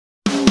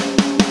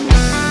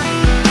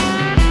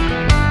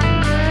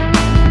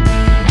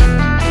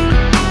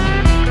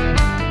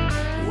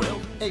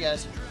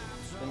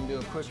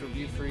this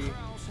review for you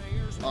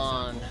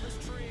on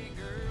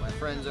my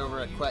friends over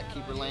at Quack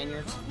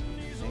lanyards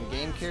and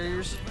game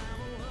carriers.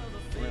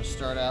 We're going to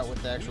start out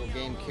with the actual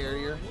game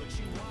carrier.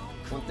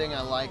 One thing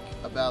I like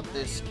about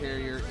this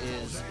carrier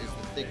is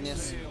the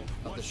thickness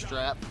of the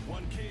strap.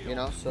 You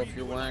know, so if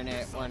you're wearing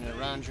it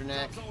around your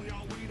neck,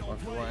 or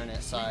if you're wearing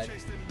it side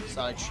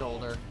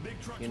shoulder,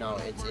 you know,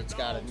 it's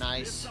got a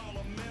nice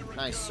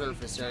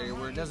surface area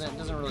where it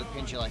doesn't really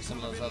pinch you like some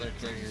of those other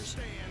carriers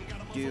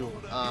do.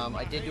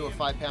 I did do a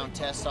 5-pound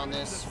test on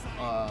this,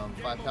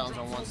 5 pounds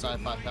on one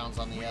side, 5 pounds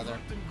on the other.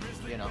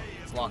 You know,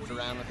 walked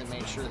around with it,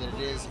 made sure that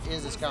it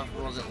is as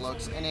comfortable as it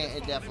looks, and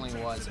it definitely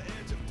was.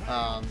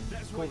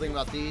 Cool thing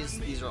about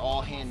these are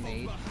all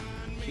handmade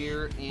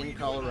here in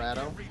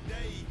Colorado.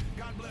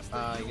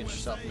 You get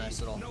yourself a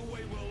nice little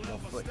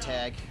foot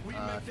tag.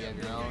 If you have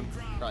your own,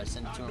 probably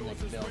send it to them. They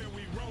can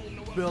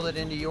build it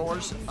into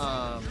yours.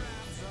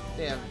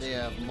 They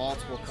have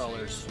multiple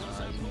colors. You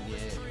can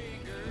get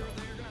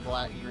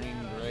black, green,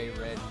 gray,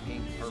 red,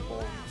 pink,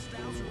 purple,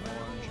 blue,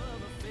 orange,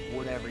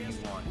 whatever you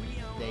want.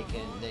 They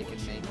can make it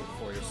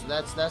for you. So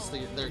that's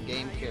their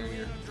game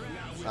carrier.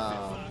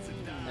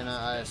 And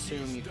I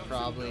assume you could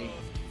probably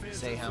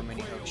say how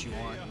many hooks you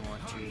want. You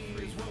want 2,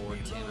 3, 4,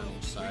 10 on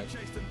each side.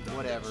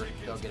 Whatever,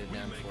 they'll get it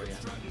done for you.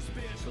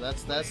 So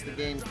that's the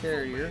game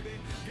carrier.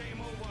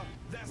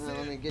 Now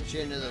let me get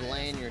you into the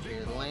lanyard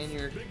here. The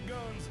lanyard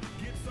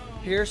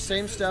here,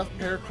 same stuff,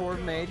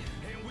 paracord made.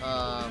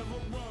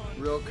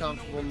 Real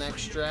comfortable neck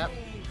strap.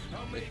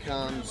 It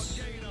comes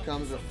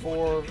with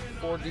four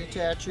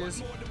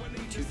detaches,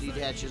 2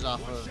 detaches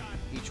off of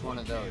each one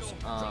of those.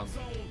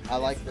 I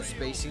like the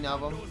spacing of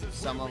them.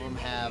 Some of them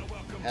have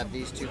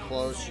these too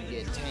close. You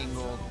get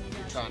tangled.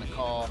 You're trying to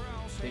call,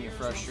 then you're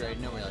frustrated.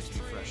 Nobody likes to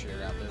be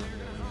frustrated out there when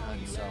you're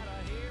hunting. So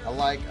I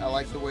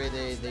like the way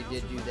they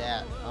did do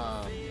that.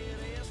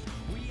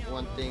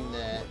 One thing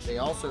that they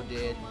also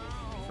did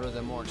for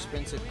the more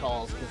expensive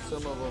calls,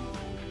 because some of them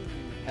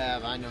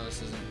have, I know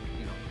this isn't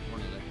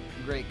one of the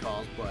great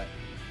calls, but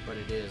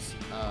it is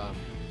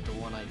the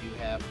one I do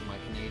have for my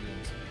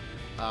Canadians.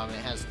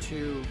 It has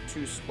two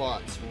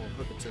spots. We'll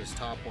hook it to this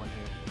top one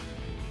here.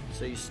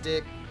 So you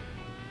stick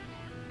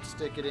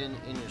it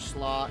in your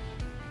slot,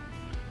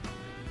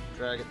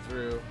 drag it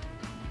through,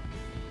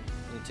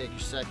 and you take your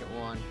second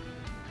one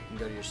and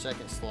go to your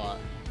second slot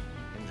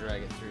and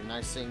drag it through.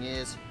 Nice thing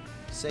is,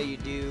 say you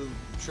do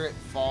trip,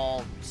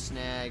 fall,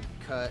 snag,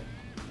 cut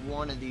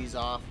one of these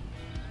off,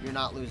 you're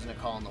not losing a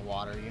call in the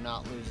water. You're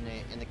not losing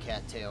it in the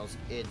cattails.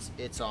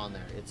 It's on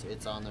there.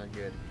 It's on there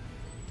good.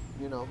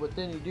 You know, but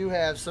then you do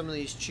have some of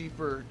these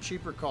cheaper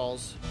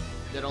calls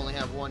that only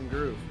have one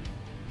groove.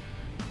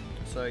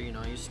 So you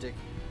know, you stick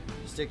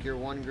your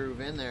one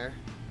groove in there,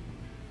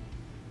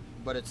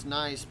 but it's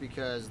nice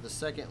because the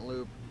second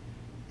loop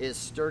is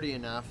sturdy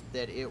enough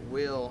that it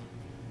will,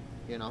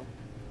 you know,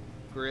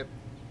 grip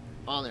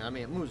on there. I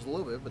mean, it moves a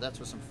little bit, but that's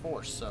with some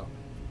force. So,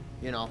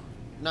 you know,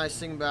 nice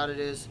thing about it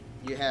is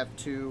you have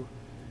two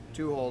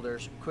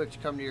holders, quick to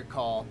come to your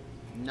call,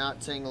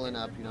 not tangling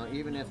up. You know,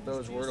 even if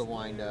those were to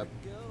wind up,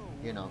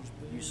 you know,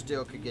 you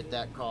still could get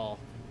that call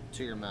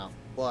to your mouth.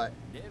 But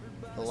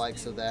the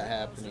likes of that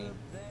happening,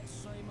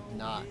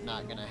 not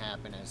gonna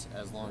happen as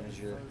long as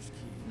you're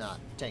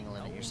not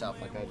tangling it yourself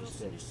like I just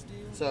did.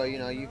 So you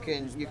know, you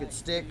could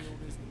stick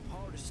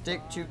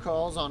 2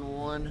 calls on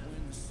one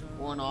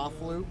off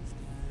loop.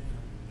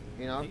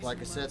 You know, like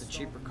I said, the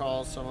cheaper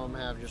calls, some of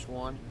them have just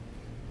one.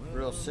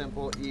 Real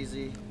simple,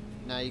 easy.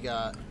 Now you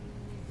got,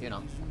 you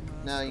know,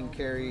 now you can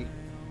carry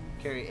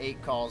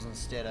 8 calls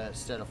instead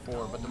of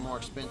 4. But the more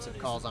expensive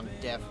calls, I'm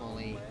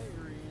definitely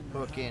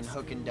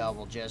hooking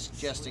double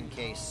just in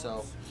case.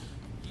 So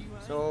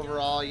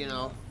overall, you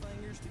know,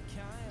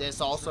 this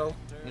also,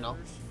 you know,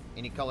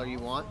 any color you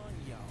want.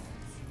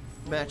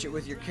 Match it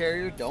with your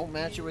carrier. Don't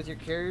match it with your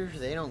carrier.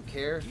 They don't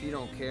care if you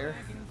don't care.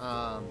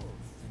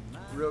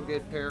 Real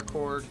good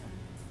paracord.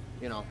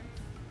 You know,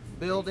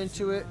 build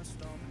into it.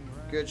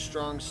 Good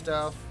strong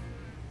stuff,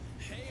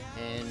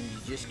 and you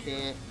just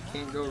can't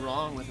go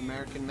wrong with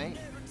American made.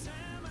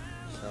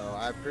 So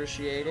I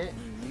appreciate it.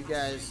 And you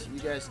guys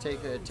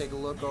take a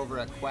look over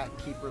at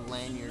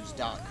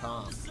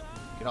quackkeeperlanyards.com. You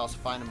can also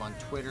find them on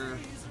Twitter,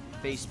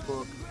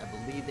 Facebook. I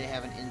believe they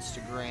have an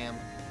Instagram.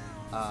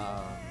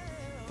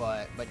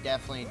 But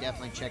definitely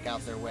check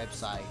out their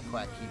website,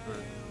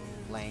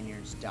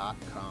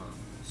 quackkeeperlanyards.com.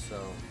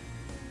 So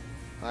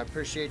I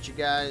appreciate you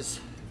guys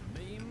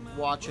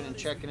watching and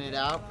checking it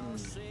out,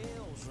 and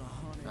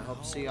I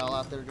hope to see y'all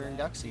out there during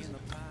duck season.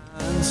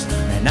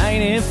 And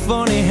ain't it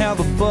funny how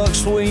the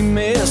bucks we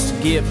missed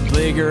get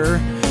bigger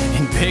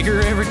and bigger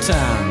every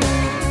time?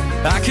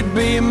 I could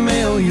be a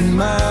million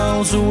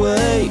miles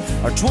away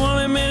or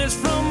 20 minutes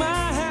from